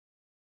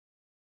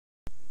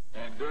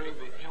during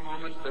the few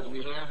moments that we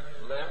have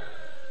left,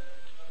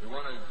 we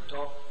want to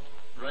talk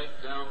right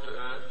down to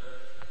earth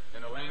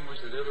in a language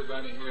that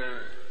everybody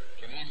here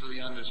can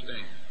easily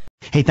understand.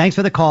 Hey, thanks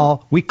for the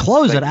call. We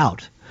close it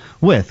out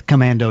with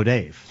Commando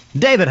Dave.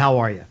 David, how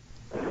are you?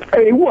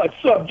 Hey, what's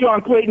up,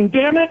 John Clayton?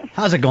 Damn it.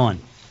 How's it going?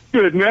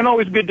 Good, man.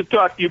 Always good to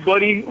talk to you,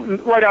 buddy.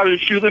 Right out of the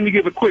chute, let me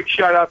give a quick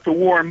shout-out to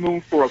Warren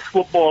Moon for A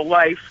Football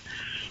Life.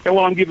 And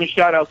while I'm giving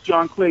shout-outs,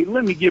 John Clayton,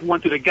 let me give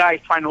one to the guys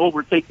trying to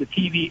overtake the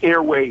TV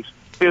airwaves.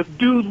 If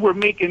dudes were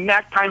making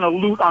that kind of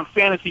loot on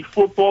fantasy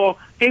football,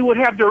 they would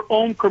have their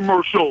own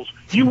commercials.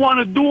 You want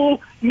a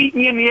duel? Meet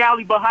me in the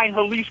alley behind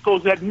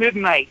Jalisco's at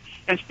midnight.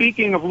 And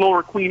speaking of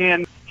Lower Queen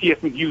Anne, T.S.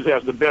 McHughes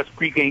has the best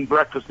pregame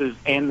breakfasts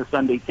and the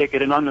Sunday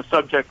ticket. And on the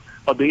subject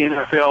of the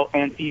NFL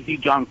and TV,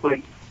 John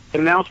Clayton,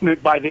 an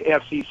announcement by the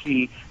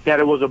FCC that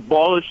it was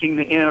abolishing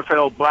the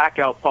NFL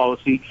blackout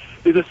policy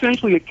is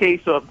essentially a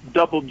case of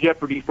double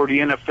jeopardy for the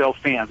NFL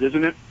fans,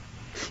 isn't it?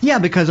 Yeah,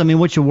 because, I mean,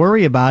 what you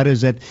worry about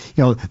is that,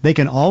 they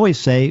can always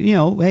say,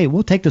 hey,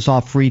 we'll take this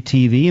off free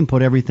TV and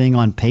put everything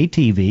on pay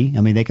TV.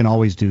 I mean, they can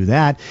always do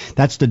that.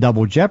 That's the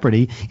double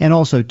jeopardy. And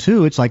also,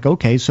 too, it's like,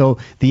 okay, so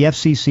the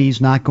FCC is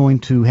not going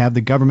to have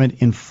the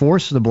government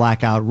enforce the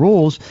blackout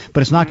rules,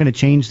 but it's not going to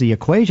change the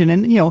equation.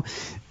 And,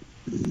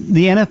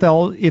 the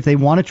NFL, if they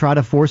want to try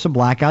to force a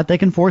blackout, they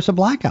can force a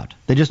blackout.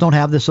 They just don't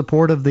have the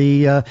support of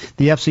the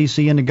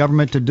FCC and the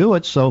government to do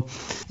it. So,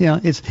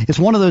 it's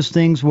one of those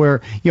things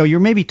where, you're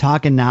maybe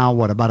talking now,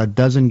 about a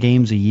dozen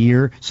games a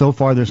year. So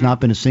far, there's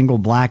not been a single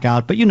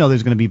blackout, but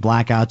there's going to be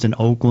blackouts in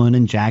Oakland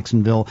and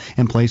Jacksonville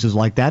and places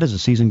like that as the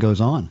season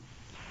goes on.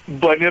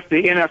 But if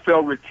the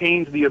NFL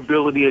retains the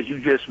ability, as you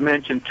just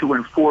mentioned, to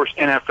enforce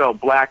NFL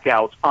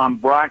blackouts on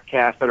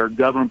broadcasts that are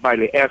governed by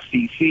the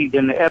FCC,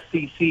 then the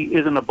FCC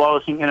isn't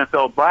abolishing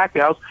NFL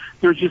blackouts.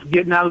 They're just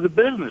getting out of the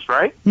business,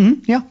 right?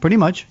 Mm-hmm. Yeah, pretty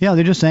much. Yeah,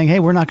 they're just saying,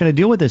 hey, we're not going to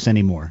deal with this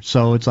anymore.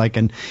 So it's like,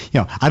 and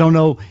I don't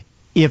know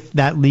if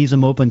that leaves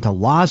them open to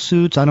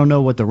lawsuits. I don't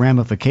know what the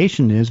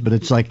ramification is, but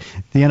it's like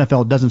the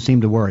NFL doesn't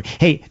seem to worry.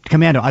 Hey,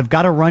 Commando, I've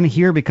got to run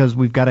here because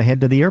we've got to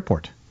head to the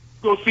airport.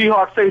 Go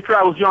Seahawks. Safe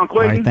travels, John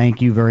Clayton. All right,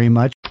 thank you very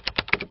much.